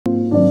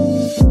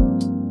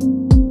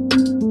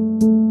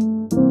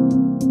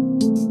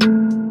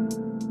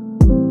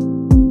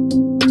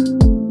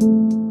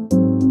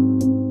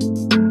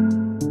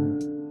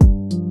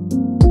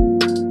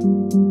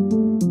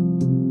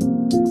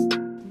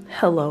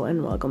Hello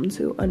and welcome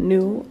to a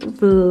new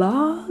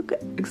vlog.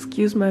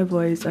 Excuse my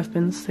voice, I've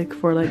been sick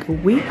for like a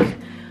week,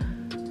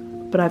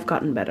 but I've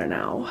gotten better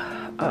now.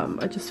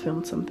 I just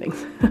filmed some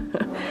things.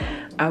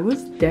 I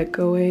was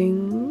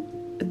decoing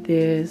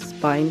this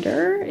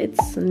binder.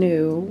 It's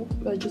new.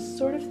 I just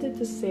sort of did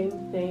the same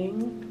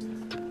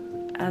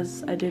thing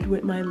as I did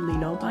with my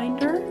lino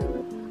binder,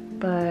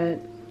 but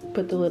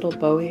put the little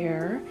bow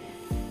here.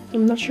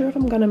 I'm not sure if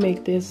I'm gonna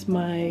make this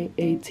my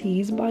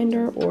AT's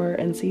binder or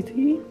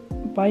NCT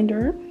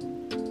binder.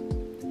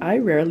 I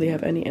rarely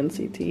have any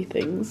NCT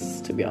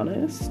things, to be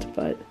honest,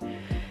 but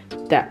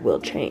that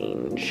will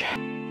change.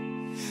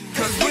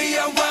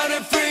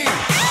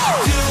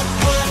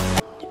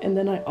 And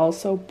then I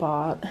also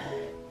bought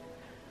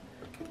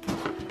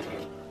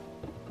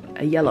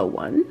a yellow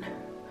one.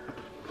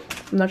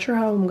 I'm not sure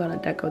how I'm gonna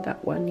deco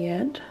that one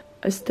yet.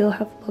 I still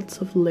have lots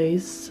of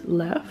lace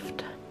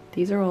left.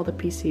 These are all the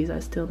PCs I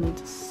still need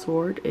to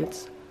sort.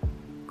 It's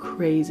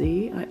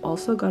crazy. I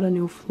also got a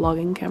new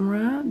vlogging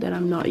camera that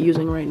I'm not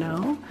using right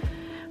now.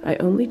 I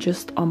only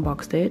just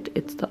unboxed it.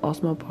 It's the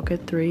Osmo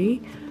Pocket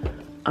 3.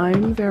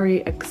 I'm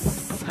very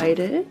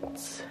excited.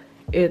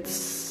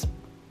 It's,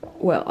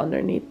 well,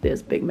 underneath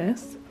this big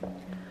mess.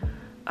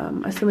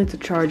 I still need to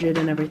charge it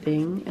and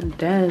everything. And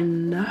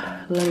then,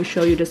 let me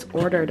show you this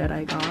order that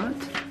I got.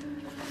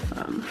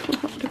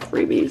 The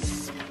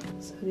freebies.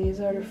 So these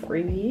are the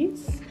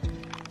freebies.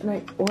 And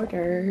I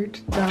ordered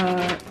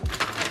the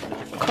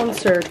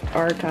concert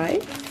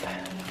archive,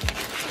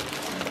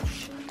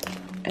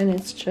 and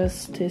it's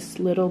just this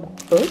little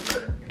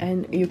book,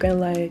 and you can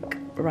like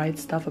write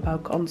stuff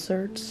about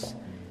concerts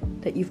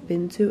that you've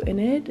been to in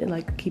it and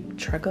like keep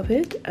track of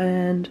it.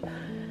 And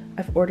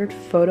I've ordered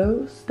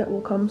photos that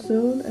will come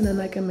soon, and then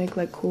I can make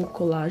like cool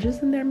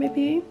collages in there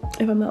maybe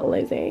if I'm not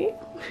lazy.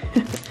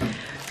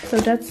 So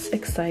that's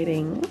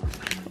exciting,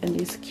 and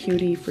these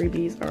cutie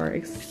freebies are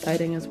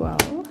exciting as well.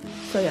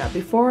 So yeah,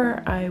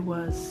 before I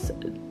was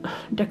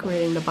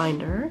decorating the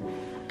binder,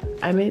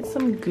 I made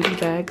some goodie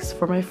bags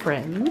for my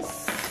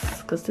friends,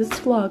 because this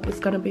vlog is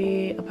gonna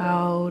be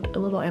about a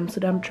little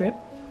Amsterdam trip.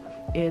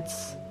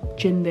 It's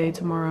Jin Day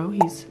tomorrow.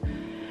 He's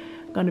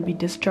gonna be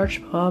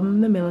discharged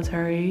from the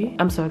military.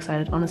 I'm so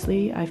excited,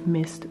 honestly. I've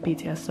missed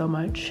BTS so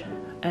much,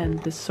 and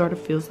this sort of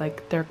feels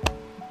like they're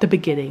the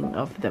beginning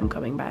of them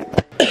coming back.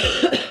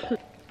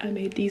 I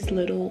made these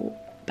little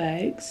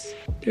bags.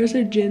 There's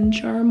a Jin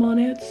charm on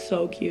it,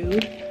 so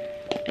cute.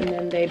 And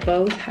then they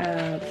both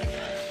have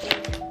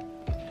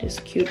this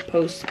cute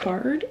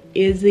postcard.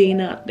 Is he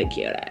not the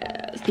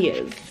cutest? He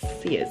is,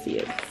 he is, he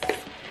is.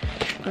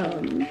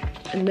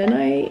 And then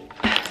I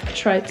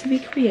tried to be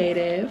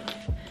creative,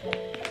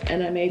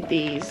 and I made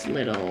these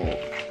little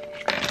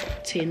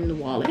tin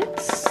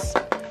wallets.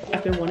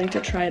 I've been wanting to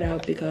try it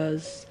out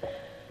because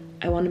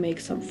I want to make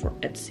some for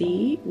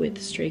Etsy with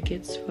Stray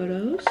Kids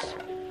photos.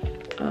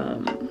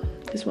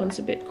 This one's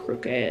a bit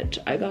crooked.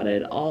 I got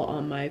it all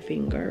on my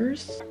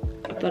fingers.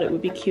 I thought it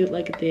would be cute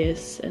like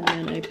this, and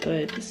then I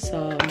put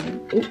some,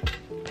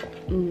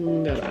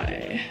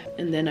 bye-bye.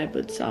 And then I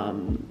put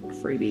some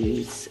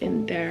freebies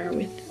in there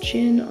with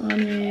Jin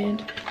on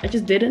it. I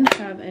just didn't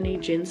have any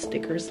Jin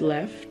stickers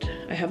left.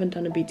 I haven't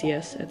done a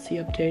BTS Etsy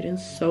update in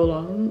so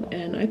long,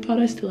 and I thought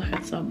I still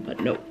had some,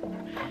 but nope.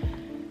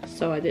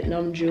 So I did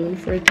Namjoon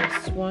for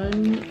this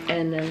one,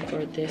 and then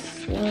for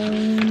this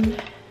one,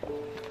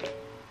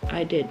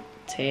 I did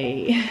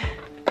Tay.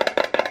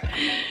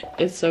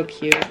 It's so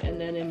cute. And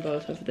then in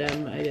both of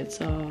them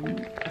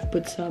I've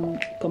put some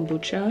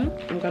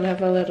kombucha. I'm gonna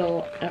have a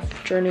little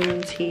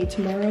afternoon tea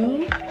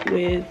tomorrow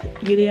with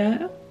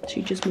Yulia.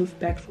 She just moved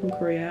back from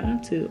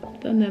Korea to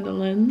the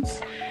Netherlands,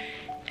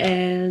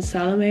 and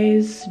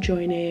Salome's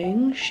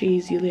joining.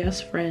 She's Yulia's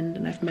friend,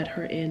 and I've met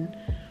her in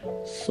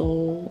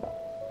Seoul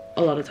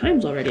a lot of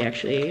times already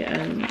actually,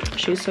 and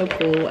she's so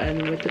cool.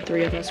 And with the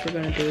three of us, we're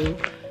gonna do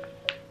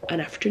an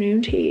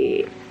afternoon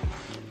tea.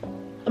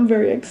 I'm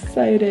very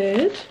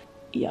excited.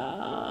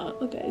 Yeah,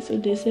 okay, so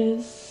this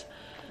is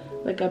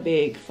like a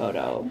big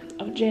photo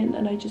of Jin,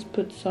 and I just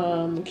put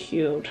some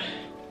cute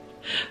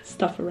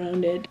stuff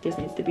around it. This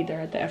needs to be there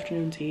at the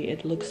afternoon tea.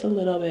 It looks a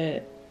little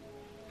bit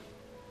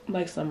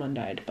like someone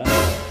died, but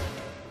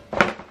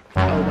oh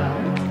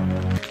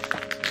well.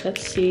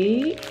 Let's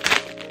see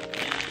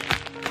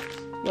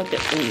what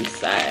the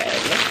inside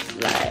looks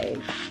like.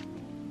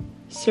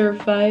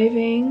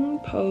 Surviving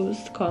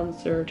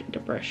post-concert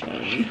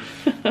depression.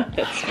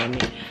 That's funny.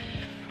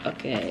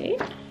 Okay.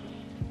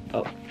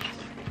 Oh.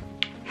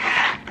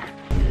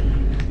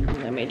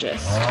 Let me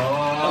just...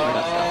 Oh,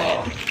 that's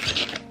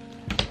not it.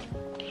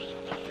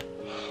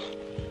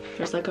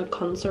 There's like a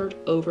concert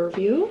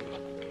overview.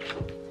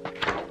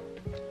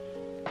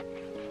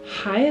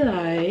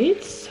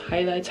 Highlights.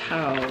 Highlights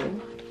how?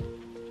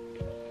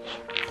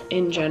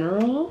 In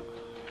general.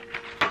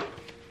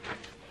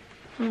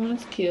 Oh,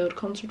 that's cute.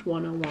 Concert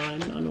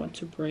 101 on what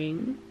to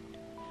bring.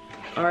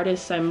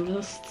 Artists I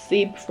must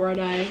see before I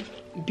die.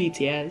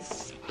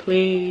 BTS.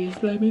 Please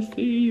let me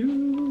see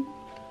you.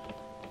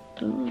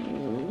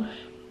 Oh.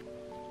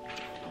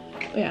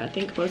 Yeah, I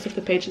think most of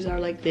the pages are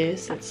like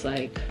this. It's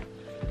like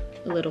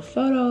a little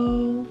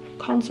photo,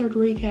 concert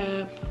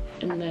recap,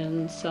 and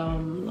then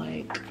some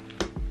like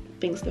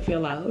things to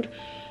fill out.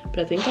 But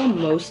I think I'll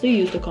mostly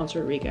use the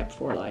concert recap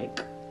for like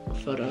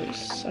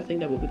photos. I think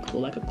that would be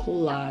cool, like a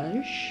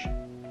collage.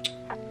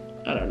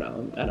 I don't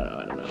know.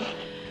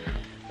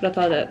 But I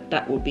thought that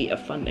that would be a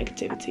fun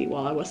activity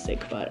while I was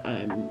sick, but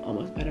I'm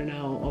almost better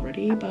now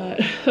already,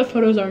 but the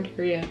photos aren't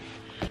here yet.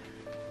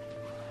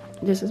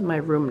 This is my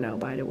room now,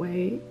 by the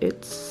way.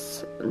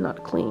 It's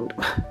not cleaned.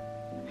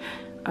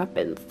 I've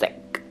been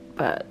sick,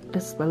 but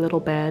this is my little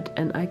bed,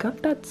 and I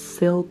got that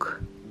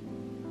silk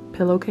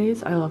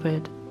pillowcase. I love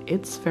it.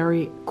 It's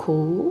very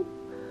cool.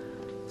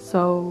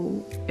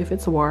 So if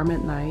it's warm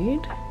at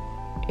night,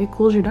 it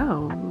cools you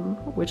down,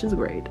 which is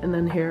great. And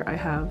then here I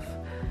have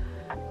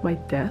my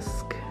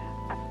desk.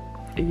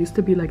 It used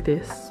to be like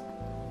this,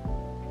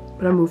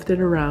 but I moved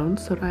it around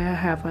so that I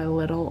have a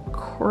little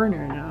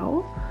corner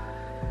now.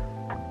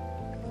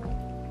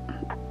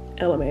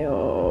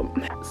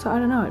 LMAO. So I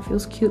don't know, it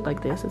feels cute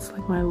like this. It's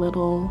like my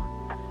little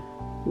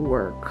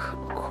work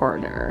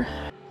corner.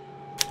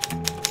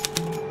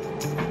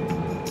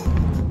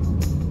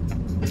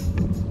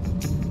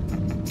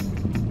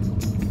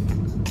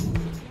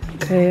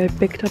 Okay, I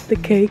picked up the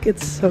cake.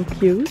 It's so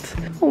cute.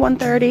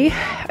 1:30,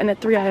 and at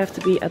 3 I have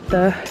to be at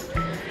the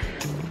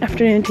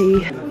afternoon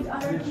tea.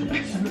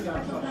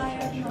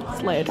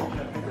 Slide.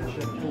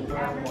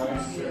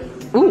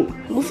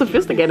 Heel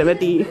sophisticated met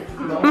die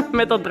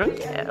met dat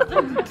drankje.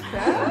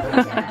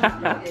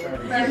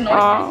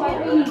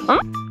 Oh.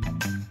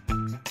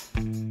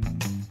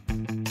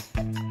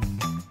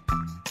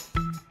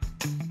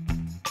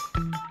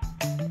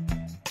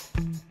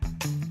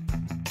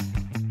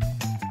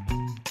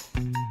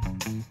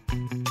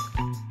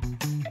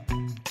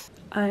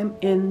 I'm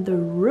in the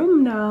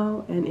room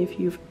now, and if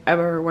you've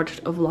ever watched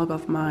a vlog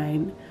of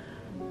mine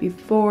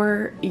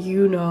before,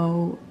 you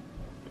know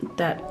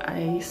that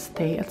I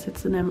stay at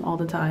Sitsenham all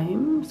the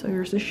time. So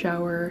here's the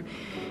shower,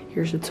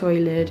 here's the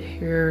toilet,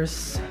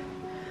 here's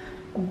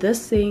the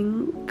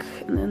sink,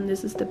 and then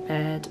this is the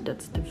bed.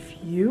 That's the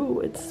view.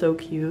 It's so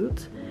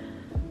cute.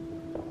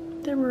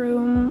 The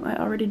room, I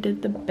already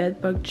did the bed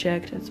bug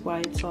check, that's why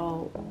it's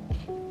all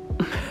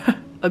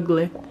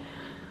ugly.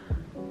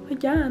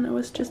 But yeah, and I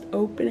was just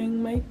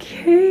opening my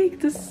cake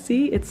to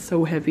see. It's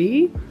so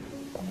heavy.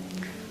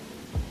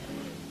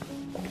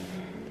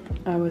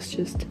 I was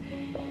just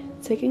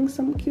taking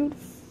some cute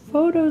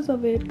photos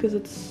of it because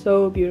it's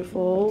so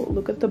beautiful.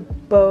 Look at the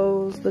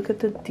bows, look at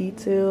the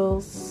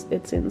details.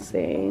 It's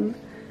insane.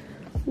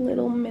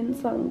 Little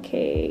minsang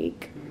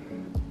cake.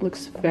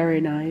 Looks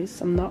very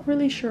nice. I'm not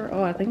really sure.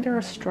 Oh, I think there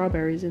are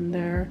strawberries in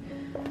there.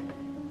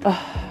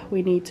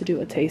 We need to do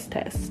a taste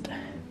test.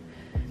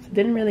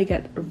 Didn't really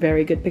get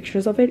very good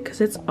pictures of it because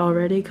it's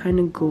already kind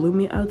of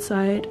gloomy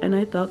outside, and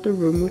I thought the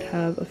room would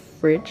have a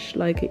fridge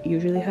like it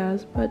usually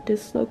has, but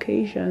this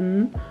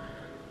location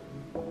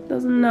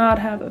does not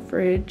have a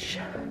fridge,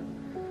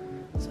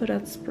 so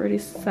that's pretty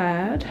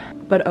sad.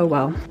 But oh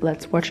well,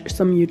 let's watch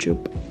some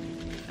YouTube.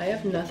 I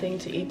have nothing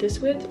to eat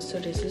this with, so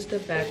this is the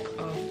back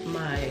of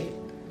my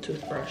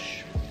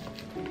toothbrush.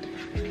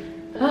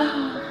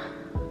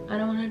 I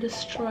don't want to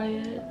destroy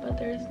it, but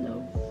there's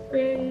no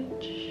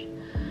fridge.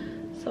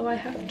 So I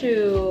have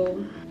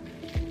to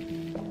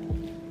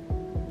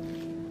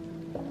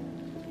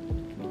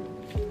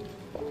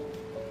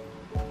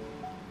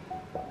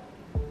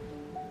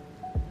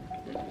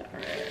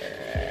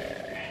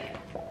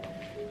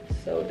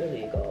so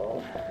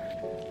illegal.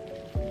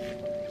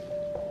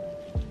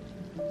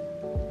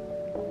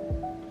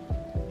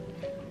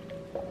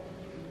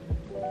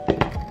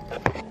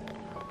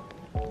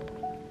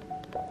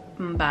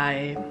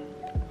 Bye.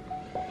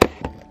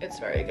 It's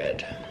very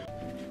good.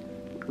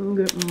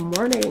 Good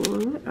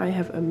morning. I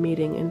have a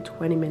meeting in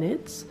 20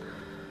 minutes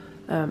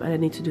and I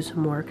need to do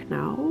some work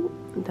now,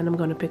 and then I'm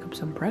gonna pick up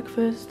some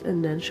breakfast,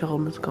 and then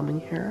Sharon is coming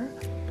here.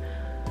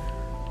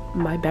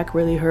 My back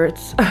really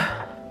hurts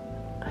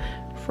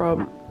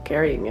from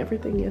carrying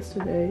everything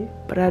yesterday,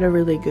 but I had a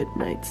really good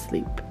night's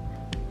sleep.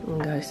 Oh,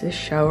 guys, this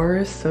shower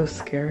is so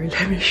scary.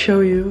 Let me show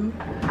you.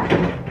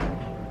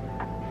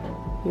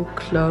 You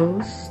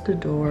close the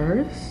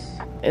doors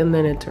and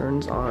then it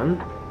turns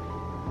on.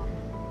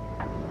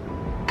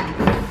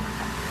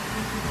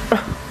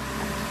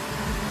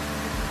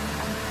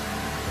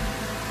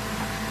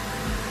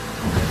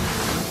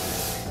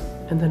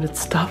 And then it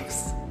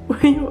stops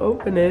when you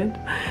open it.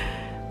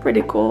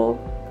 Pretty cool.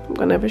 I'm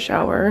gonna have a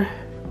shower.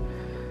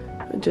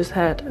 I just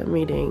had a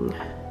meeting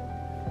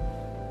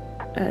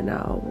and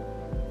now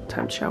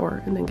time to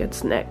shower and then get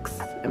snacks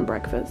and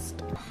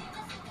breakfast.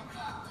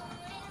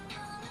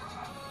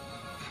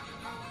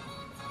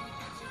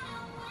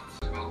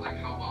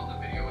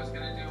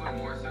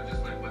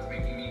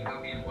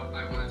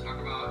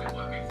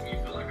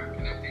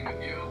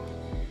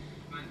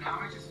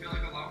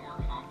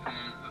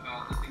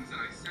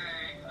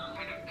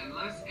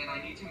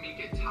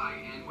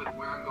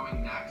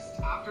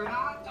 After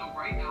that, so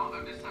right now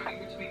I'm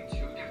deciding between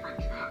two different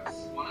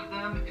trips. One of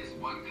them is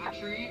one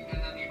country,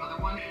 and then the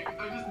other one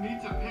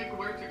to pick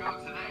where to go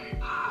today.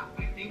 I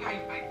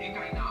think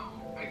I know.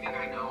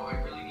 I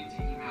really need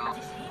to email.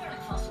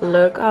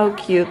 Look how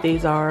cute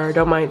these are.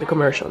 Don't mind the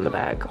commercial in the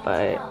back,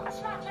 but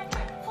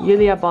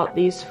Yulia bought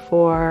these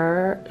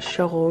for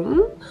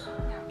Sharon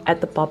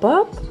at the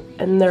pop-up,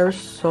 and they're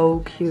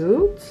so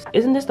cute.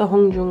 Isn't this the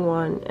Hongjung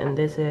one and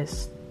this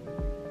is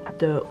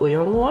the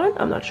Uyong one?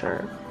 I'm not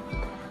sure.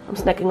 I'm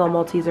snacking on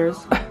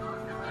Maltesers.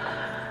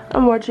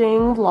 I'm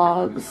watching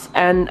vlogs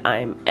and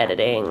I'm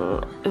editing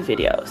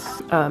videos.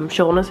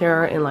 Sharon is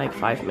here in like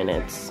 5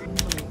 minutes.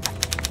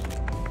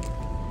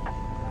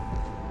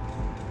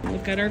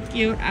 Look at her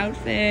cute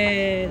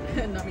outfit.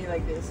 Not me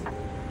like this.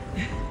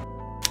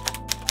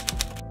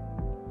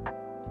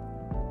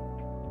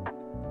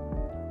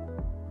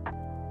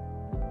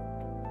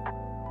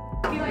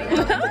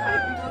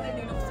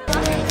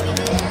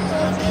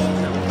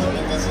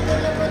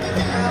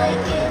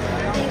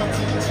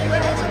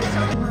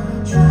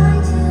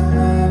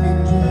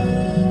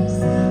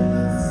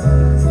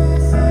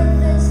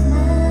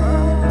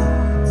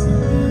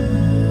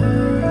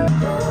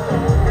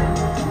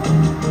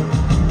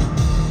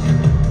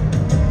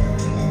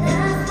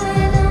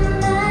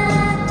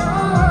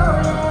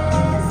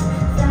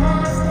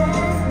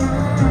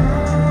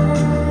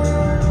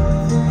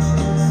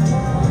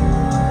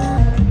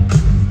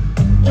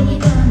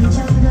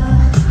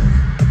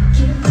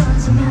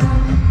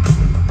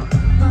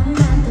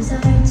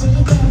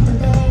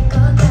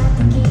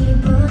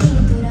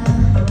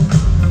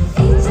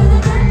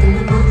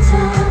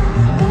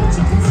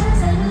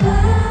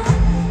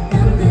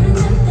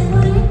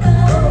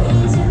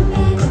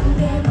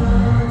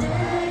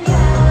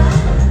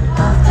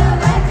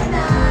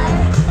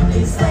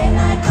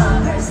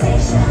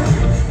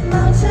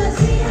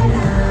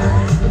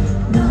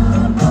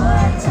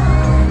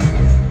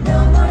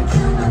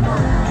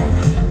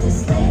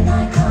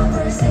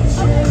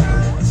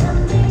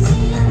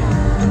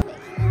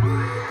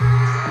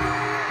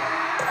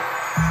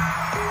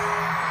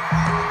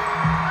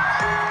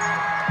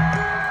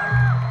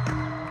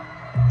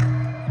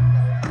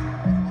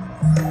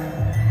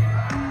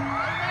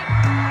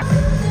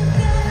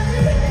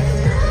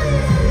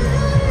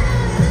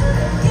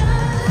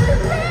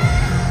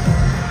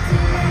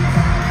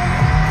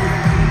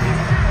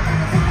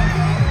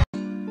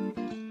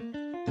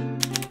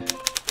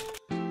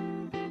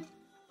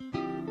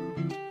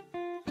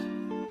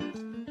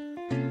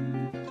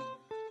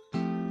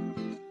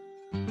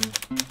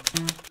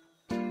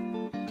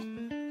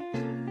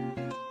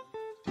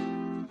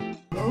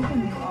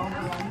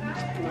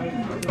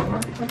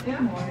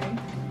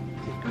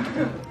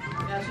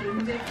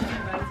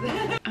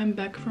 I'm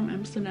back from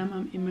Amsterdam.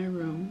 I'm in my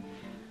room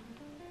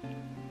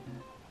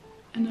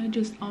and I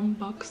just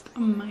unboxed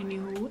my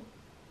new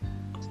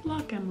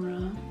vlog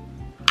camera,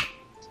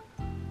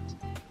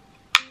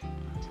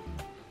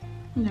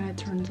 and then it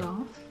turns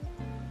off.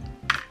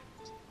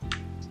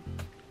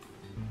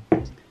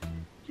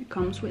 It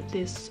comes with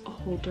this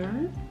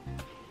holder,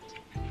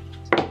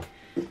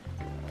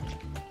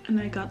 and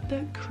I got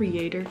the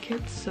creator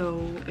kit,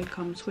 so it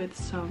comes with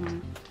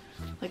some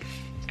like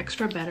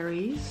extra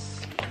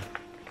batteries,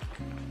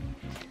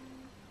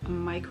 a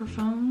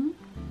microphone,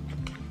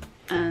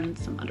 and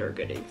some other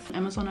goodies.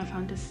 Amazon, I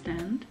found this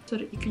stand so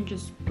that you can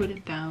just put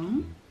it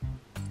down,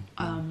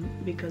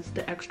 because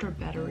the extra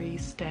battery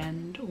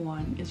stand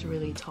one is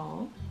really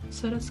tall,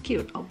 so that's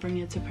cute. I'll bring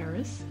it to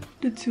Paris.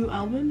 The 2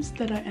 albums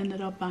that I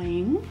ended up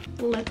buying.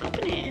 Let's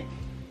open it.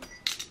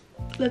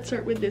 Let's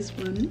start with this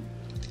one.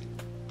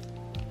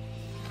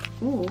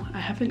 Oh, I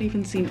haven't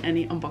even seen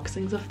any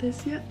unboxings of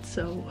this yet,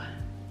 so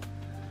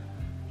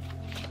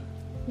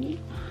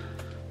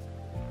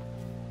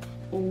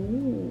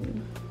oh.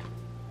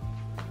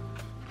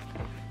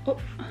 So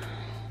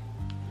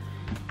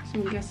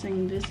I'm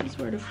guessing this is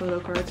where the photo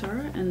cards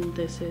are, and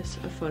this is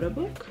a photo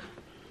book.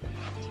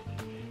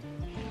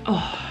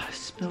 Oh, it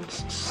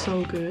smells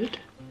so good.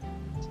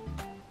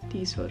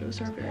 These photos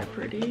are very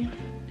pretty.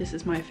 This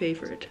is my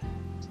favorite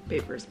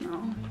paper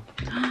smell.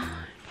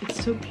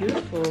 It's so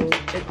beautiful.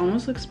 It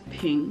almost looks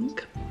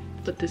pink,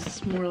 but this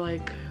is more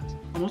like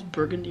almost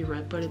burgundy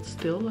red, but it's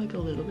still like a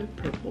little bit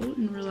purple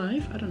in real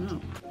life. I don't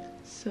know.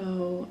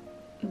 So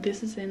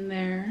this is in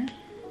there.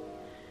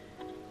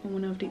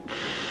 One of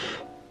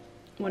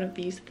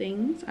these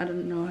things. I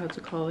don't know how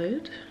to call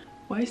it.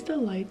 Why is the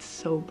light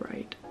so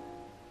bright?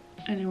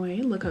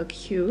 Anyway, look how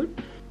cute.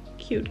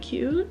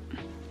 Cute.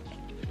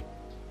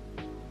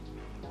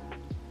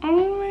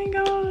 Oh my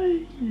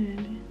god.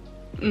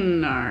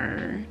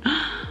 No.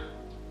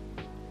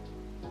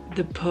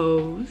 The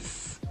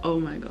pose. Oh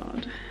my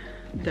god.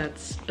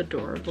 That's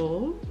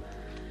adorable.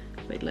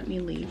 Wait, let me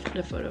leave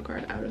the photo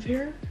card out of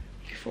here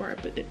before I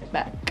put it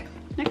back.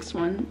 Next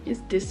one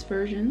is this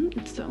version.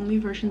 It's the only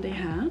version they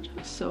had,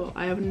 so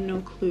I have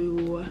no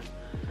clue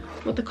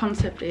what the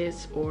concept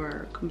is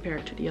or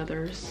compared to the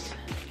others.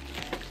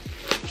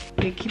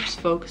 It keeps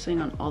focusing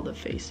on all the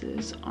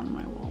faces on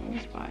my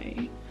walls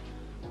by...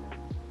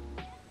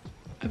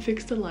 I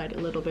fixed the light a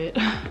little bit.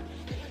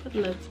 But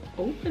let's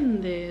open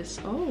this.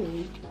 Oh.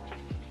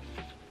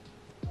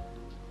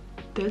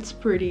 That's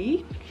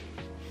pretty.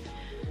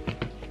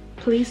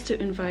 Pleased to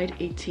invite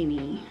a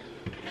teeny.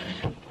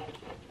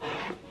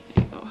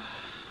 Oh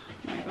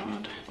my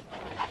god.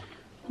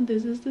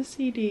 This is the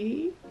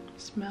CD.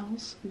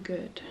 Smells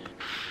good.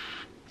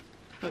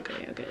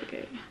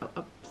 Okay.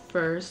 Up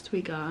first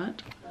we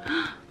got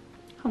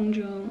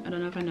hluyn. I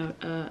don't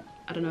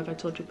know if I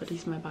told you, but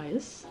he's my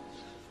bias.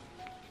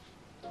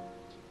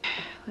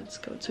 Let's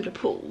go to the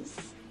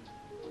pools.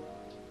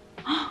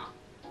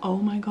 Oh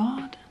my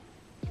god.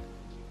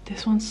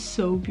 This one's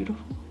so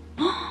beautiful.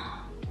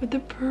 With the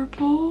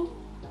purple.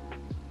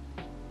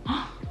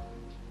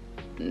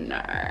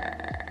 Nah.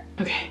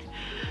 Okay,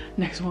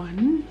 next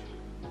one.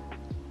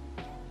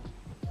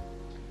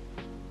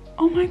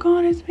 Oh my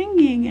god, it's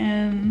Pinky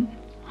again.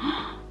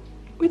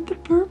 With the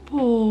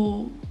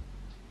purple.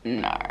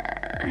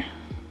 Nah.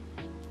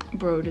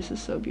 Bro, this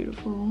is so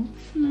beautiful.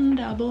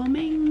 Double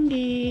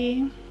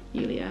Mingy.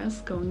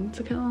 Yulia's going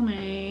to kill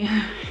me.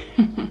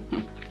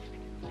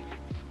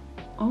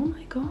 Oh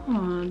my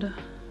god.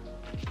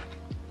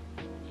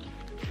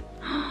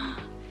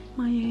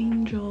 My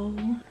angel.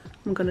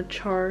 I'm gonna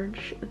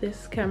charge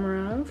this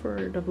camera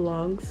for the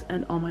vlogs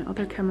and all my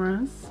other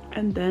cameras,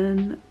 and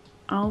then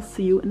I'll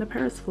see you in the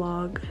Paris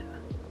vlog.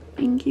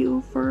 Thank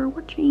you for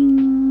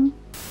watching.